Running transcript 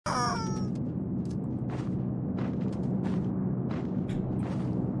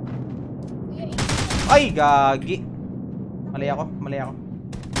Ay, gagi. Mali ako.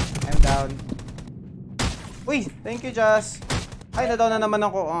 I'm down. Uy, thank you, Jazz. Ay, na-down na naman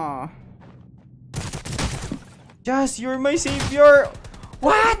ako. Jazz, you're my savior.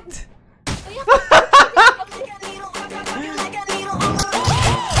 What?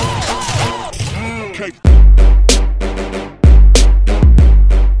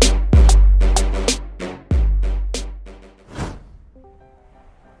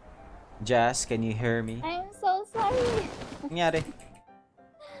 Jazz, can you hear me? I'm so sorry. Nangyari?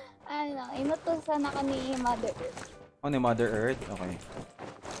 Inutusan ako ni Mother Earth. Oh, ni Mother Earth? Okay.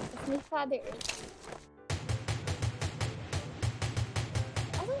 Tapos ni Father Earth.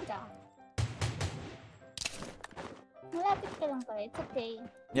 Asan ka? Malapit ka lang pala. It's okay.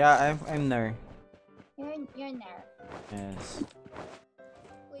 Yeah, I'm there. You're there. Yes.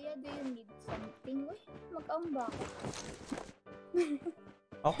 Kuya, do you need something? Uy, mag-aamba ako.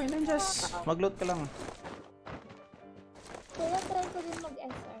 Okay lang, Jazz. Mag-load ka lang. Kuya, try ko din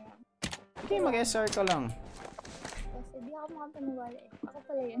mag-SR. Okay, mag-SR ka lang. Kasi di ako makapaniwala eh. Ako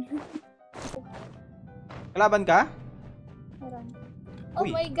pala yun. Kalaban ka? Meron. Oh Uy.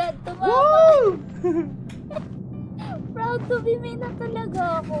 my God, tumama! Woo! Proud to be me na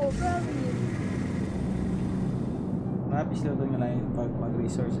talaga ako. Proud of you. Rapis load nga lang pag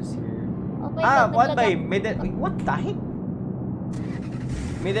mag-resources here. Okay, What by? What the heck?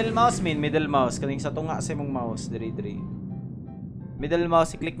 Middle mouse, middle mouse. Kaling sa tunga sa mong mouse, dire. Middle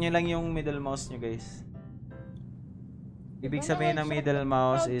mouse, i-click nyo lang yung middle mouse nyo, guys. Ibig sabihin ng middle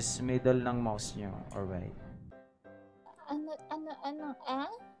mouse is middle ng mouse nyo, or right. Ano?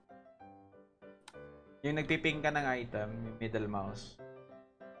 Yung nagpiping ka ng item, yung middle mouse.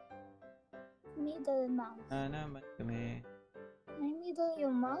 Middle mouse. Naman kami. May middle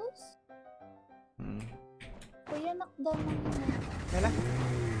yung mouse? Kuya, knockdown na yun. Wala?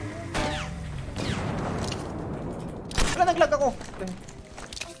 Wala, naglag ako!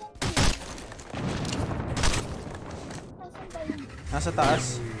 Asan ba yun? Nasa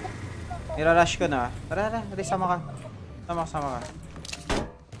taas. Nirarush ko na. Tara, sama ka. Sama ka.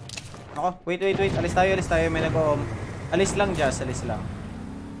 Ako, wait. Alis tayo. May nag-o-om. Alis lang, Jazz. Alis lang.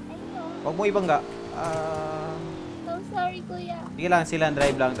 Huwag mo ibangga. So sorry, kuya. Sige lang, sila.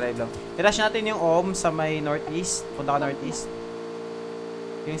 Drive lang. I-rush natin yung om sa may northeast. Punta ka northeast.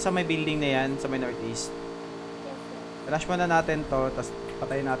 Yung sa may building na yan, sa may northeast. I-rush muna natin to, tapos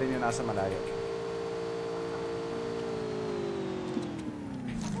patayin natin yung nasa malayo.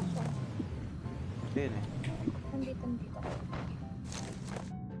 Ayun eh. Nandito.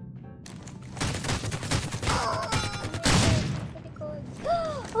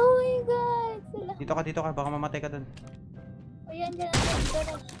 Oh my God! Sila. Dito ka. Baka mamatay ka dun. O yan, dyan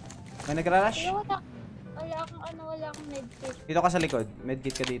ang May nagra-rush? Wala akong medkit. Dito ka sa likod.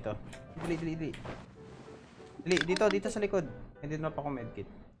 Medkit ka dito. Dili. Dito sa likod. Hindi na pa ako medkit.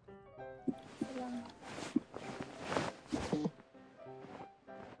 Salamat.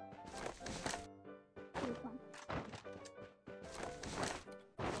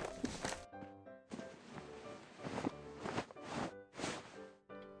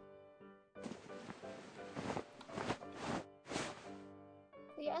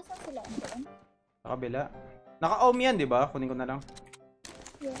 Kuya, asan sila? Andun? Sa kabila. Naka-om yan, di ba? Kunin ko na lang.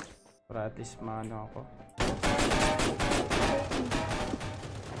 Yes. Para at least maano ako.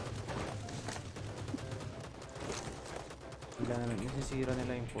 Wala na lang. Isisira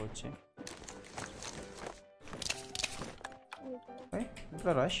nila yung kotse. Okay,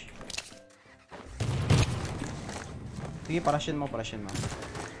 nagra-rush. Sige, parashin mo.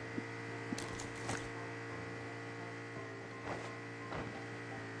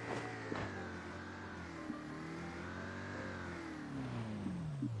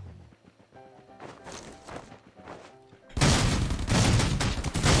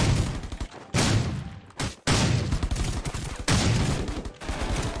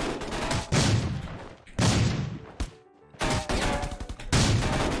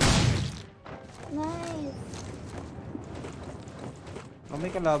 May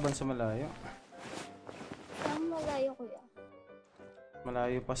kalaban sa malayo. Saan malayo, kuya?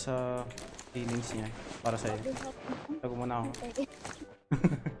 Malayo pa sa feelings niya. Para sa'yo. Tago muna ako.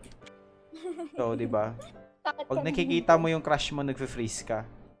 So, diba? Pag nakikita mo yung crush mo, nagfe-freeze ka.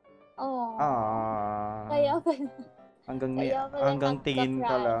 Oo. Kaya pala. Hanggang tingin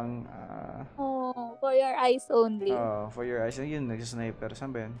ka lang. For your eyes only. For your eyes. Yun, nag-sniper.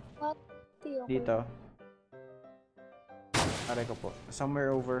 Saan ba yun? Dito. Aray ko po.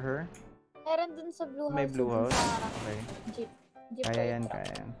 Somewhere over her. Meron dun sa blue house. May blue house. Okay. Jeep. Kaya yan.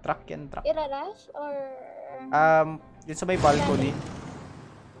 Truck yan. Ira-rush or... Yun sa may balcony.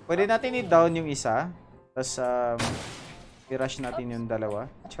 Pwede natin i-down yung isa. Tapos, i-rush natin yung dalawa.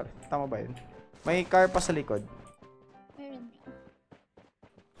 Char, tama ba yun? May car pa sa likod. Meron nga.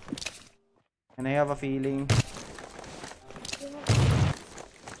 And I have a feeling. Wala.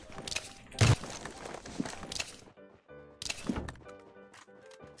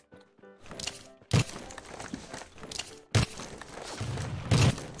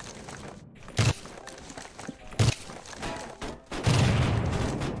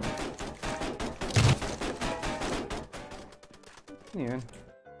 Ano yun?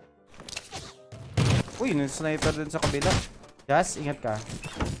 Uy, may sniper dun sa kabila. Jazz, ingat ka.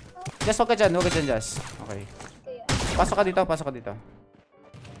 Jazz, huwag ka dyan, Jazz. Okay. Kaya, Pasok ka dito, pasok ka dito.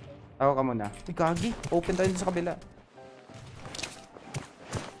 Tawa ka muna. Uy, gagi. Open tayo dun sa kabila.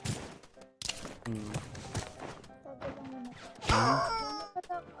 tago lang muna. Hmm. Ano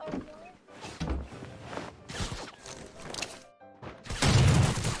pa lang armor?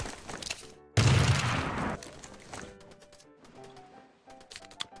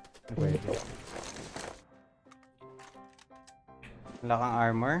 Pwede. Wala kang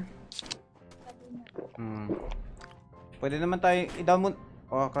armor? Tago na. Pwede naman tayo i-down mo.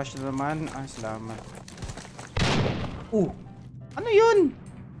 Oh, crush na naman. Ah, salamat. Ano yun?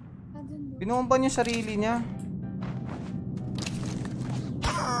 Andun ba? Binomba niya sarili niya.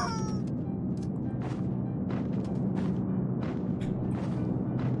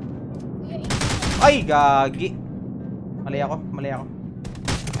 Kuya, Ay, gagi. Mali ako.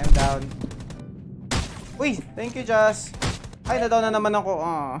 I'm down. Uy, thank you, Jazz. Ay, na-down na naman ako.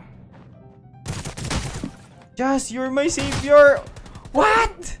 Jazz, you're my savior.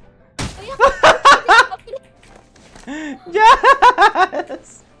 What? kuya,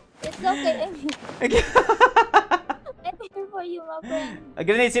 Jazz! it's okay. I'm here for you, my friend.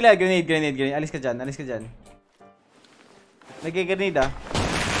 Grenade sila, grenade. Alis ka dyan. Nag-grenade ah.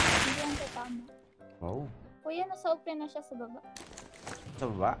 Hindi ang tatama. Wow. Kuya, nasa open na siya sa baba. Sa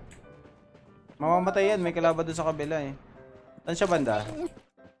baba? Mamamatay yan, may kalaban doon sa kabila eh. Saan siya banda?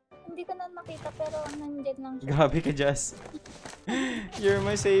 Hindi ko na makita pero nandiyan lang siya. Grabe ka, Jazz. You're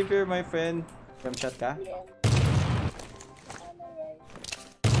my savior, my friend. Jump shot ka? Yes. Ano, right?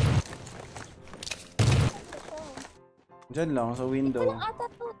 Diyan lang, sa window. Ito lang ata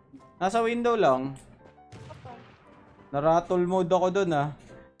to. Nasa window lang. Okay. Naratol mode ako doon ah.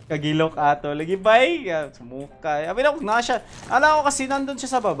 Kagilok ato. Lagi bye. Sumukay. Abi na, na siya. Ala ko kasi nandun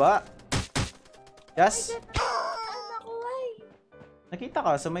siya sa baba. Yes? Anak ko ay. Nakita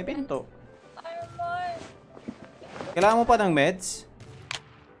ka sa may pinto. Armor. Kailangan mo pa ng meds?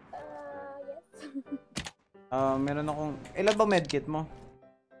 Yes. Meron akong... Ilan ba medkit mo?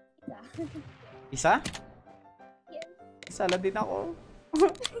 Isa. Isa? Yes. Isa lang din ako.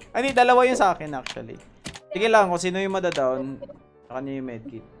 Ay, dalawa yun sa akin actually. Sige lang, kung sino yung madadown, saka niya yung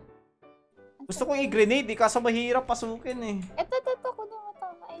medkit. Gusto kong i-grenade eh, kaso mahirap pasukin eh. Ito, ko na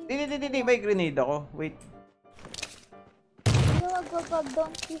matama. Hindi, may grenade ako. Wait. Wag,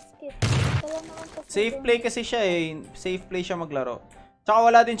 don't risk it. Wala naman kasi. Safe play kasi siya eh. Safe play siya maglaro. Tsaka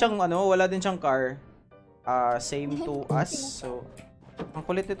wala din siyang car. Same to us. So, ang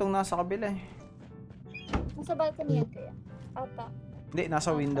kulit itong nasa kabila eh. Nasa balcony yan kaya. Ata. Hindi,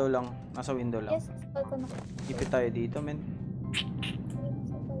 nasa window lang. Nasa window lang. Yes, nasa balcony. Ipit tayo dito, men.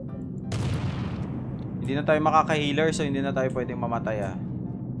 Nasa balcony. Hindi na tayo makaka-healer, so hindi na tayo pwedeng mamatay ah.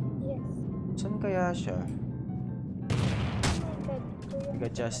 Yes. Saan kaya siya? Oh my god. Kuya.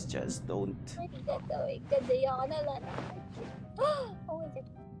 Just don't. Oh my god. Ayoko na lang. Oh my god.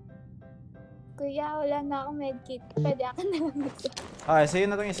 Kuya, wala na akong medkit. Pwede ako na lang mag-stop. Sa'yo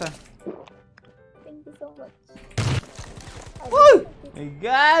na itong isa. Thank you so much. Woo! My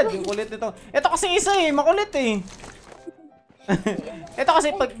God! Yung kulit nito. Ito kasi isa eh. Makulit eh. Ito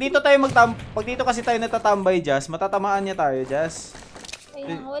kasi pag dito kasi tayo natatambay, Jazz, matatamaan niya tayo, Jazz.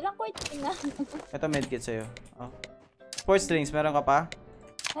 Kaya nga, walang cortina. Ito medkit sa'yo. Oh. Sports drinks, meron ka pa?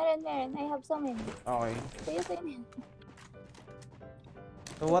 Meron. I have so many. Okay. Kuya, sa'yo na.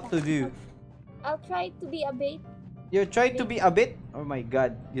 So what to do? I'll try to be a bait. You try to be a bit? Oh my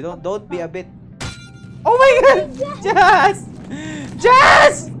God. You don't be a bit. Oh my God! Jazz!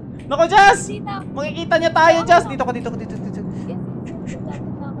 Jazz! Nako, Jazz! Makikita niya tayo, Jazz! Dito ka.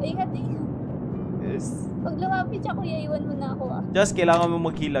 Yes, ingat. Yes. Pag lumapit siya, kuya, iwan mo na ako ah. Jazz, kailangan mo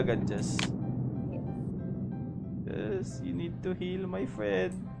mag-heal agad, Jazz. Yes, you need to heal, my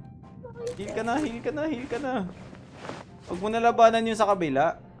friend. Heal ka na. Huwag mo nalabanan yung sa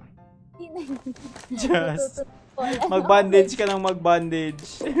kabila. Jazz. Mag-bandage ka ng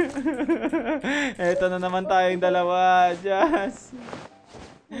mag-bandage. Eto na naman tayong dalawa, Jazz.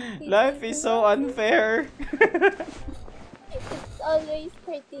 Life is so unfair. It's always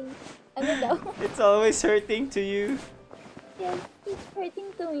hurting. Ano daw? It's always hurting to you. Yes, it's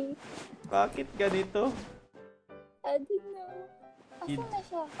hurting to me. Bakit ganito? I don't know. Asan na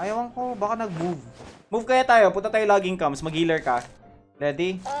siya? Ayawan ko, baka nag-move. Move kaya tayo, punta tayo laging cams, mag-healer ka.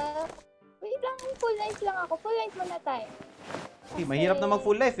 Ready? Wait lang, full life lang ako. Full life muna tayo. Okay, mahirap na mag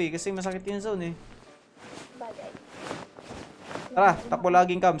full life eh, kasi masakit yung zone eh. Bagay. Tara, takbo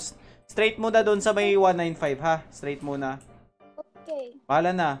laging cams. Straight muna doon sa may 195 ha. Straight muna. Okay.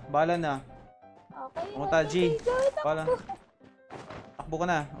 Bahala na, bahala na. Okay. Pumunta, G. Go. Bahala. Takbo ka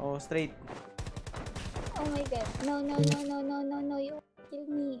na. Oh, straight. Oh my god. No. You kill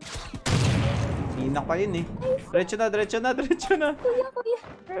me. Hinak pa yun eh. Diretso na. Kuya.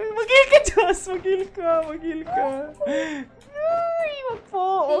 Mag-heal ka, Jazz. Mag-heal ka. Ay, wag po.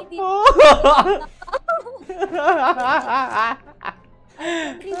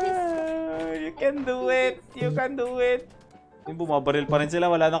 You can do it. Yung bumabaril pa rin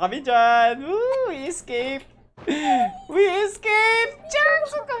sila. Wala na kami dyan. Woo, we escape. Chance,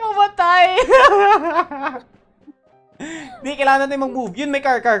 huwag ka mamatay. Hindi, kailangan natin mag-move. Yun, may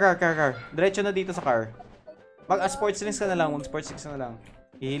car. Diretso na dito sa car. Mag-sports drinks ka na lang.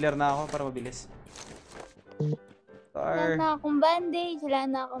 I-healer na ako para mabilis. Wala na akong bandage. Wala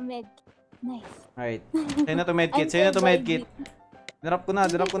na akong medkit. Nice. Alright. Sa'yo na to medkit. Drop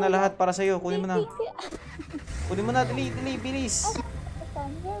ko na lahat para sa'yo. Kunin mo na. Dali, bilis.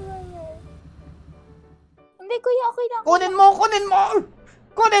 Hindi, kuya, okay lang.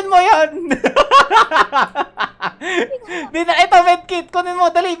 Kunin mo yan! Dito, ito medkit. Kunin mo,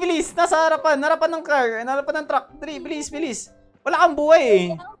 dali, bilis. Nasa harapan ng car. Harapan ng truck. Dali, bilis. Wala kang buhay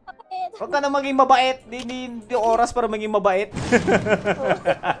eh. Huwag ka na maging mabait. Di oras para maging mabait.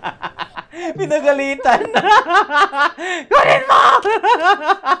 Pinagalitan. Kunin mo!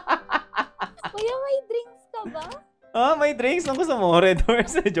 Kuya, may drinks ka ba? May drinks. Anong gusto mo? Red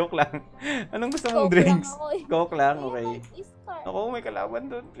horse? Joke lang. Anong gusto mong drinks? Coke lang, okay. Ako, may kalaban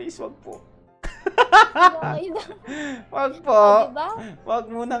doon. Please, wag po. Okay lang. Wag po. Diba? Wag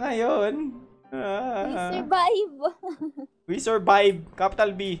muna ngayon. We survive.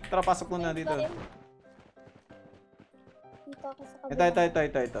 Capital B. Tara, pasok muna dito. Dito ako sa kabila.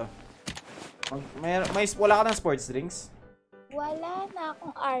 Ito. Wala ka ng sports drinks? Wala na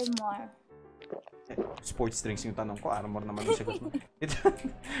akong armor. Sports drinks yung tanong ko. Armor naman yung sagot mo.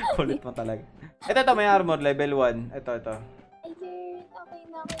 Kulit mo talaga. Ito, may armor. Level 1. Ito. Ayun, okay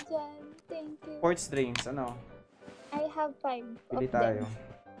na ako dyan. Thank you. Sports drinks, ano? I have 5 Pili of tayo. them.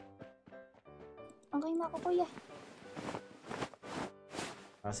 Okay na ako, kuya.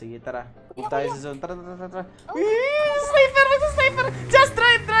 Sige, tara. Move tayo sa zone. Tara. Oh. Sniper! Just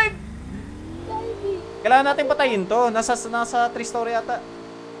drive! Driving. Kailangan natin patayin to. Nasa 3 story ata.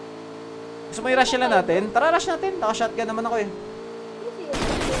 Gusto mo i-rush lang natin? Tara, rush natin. Naka-shotgun naman ako eh.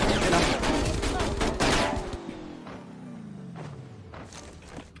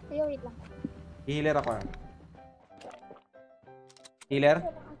 Kuya, wait lang. I-healer ako. Healer?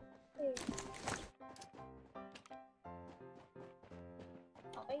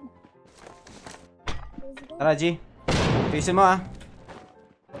 Okay na. Tara, G. Pisin mo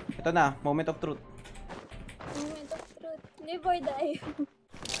Ito na, moment of truth. Moment of truth. Live or die.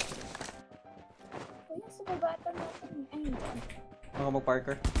 Kuya, sa babata natin. Ay, hindi. Mga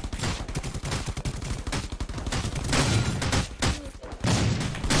mag-parker.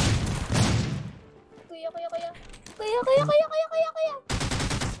 Kuya.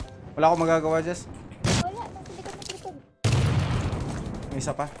 Wala akong magagawa, Jess. Wala, nasa likod. May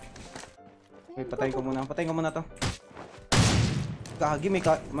isa pa. Okay, patayin ko muna to. Gagi,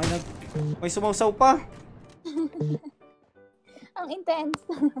 may sumawsaw pa. Ang intense.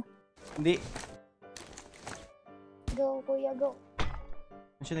 Hindi. Go, kuya, go.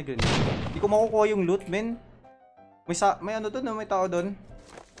 Ano siya nag-grenade? Hindi ko makukuha yung loot, men. May ano doon, may tao doon.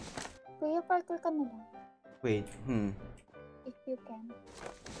 Kuya, parkour ka na lang. Wait, If you can.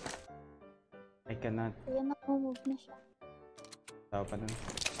 I cannot. Kuya, nakumove na siya. Tao pa nun.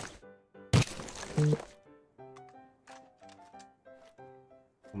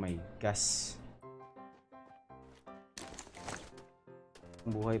 Oh my gosh.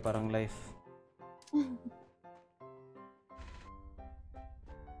 Ang buhay parang life.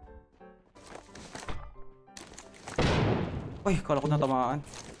 Ay, kala ko natamaan.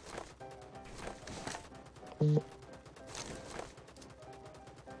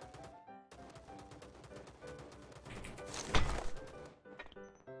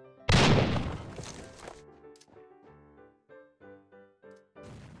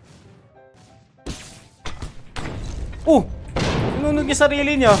 Oh! Sinunog yung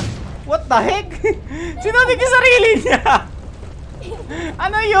sarili niya. What the heck? Sinunog yung sarili niya.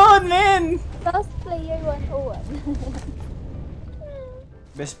 Ano yun, men? Lost player 101.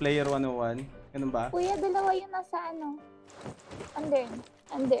 Best player 101. Ganun ba? Kuya, dalawa yun nasa ano. Under.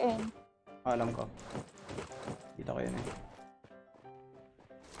 Alam ko. Kita ko yun eh.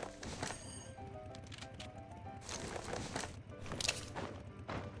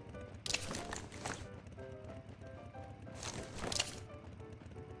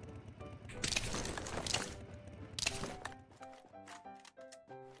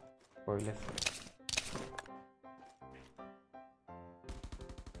 Four left.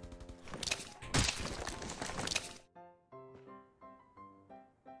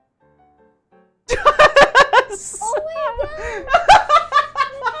 Oh my God!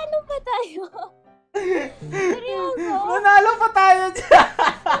 Nanalo pa tayo. Seryoso? Manalo pa tayo dyan!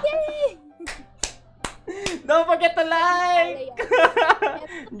 Yay! Don't forget to like!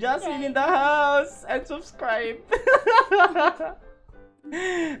 Ayan. Jasmine in the house! And subscribe!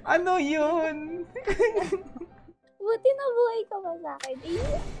 Ano yun? Buti na buhay ka ba sa akin?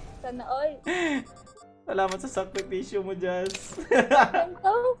 Sana all. Salamat sa sakripisyo mo, Jazz.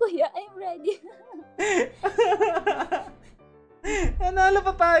 Tama kuya, I'm ready. Nanalo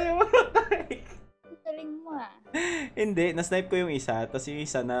pa tayo. Galing mo ah. Hindi, na-snipe ko yung isa, tapos yung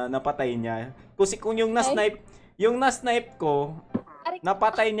isa na napatay niya. Kasi kung yung na-snipe ko, Aray.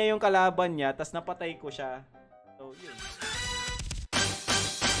 napatay niya yung kalaban niya, tapos napatay ko siya. So, yun.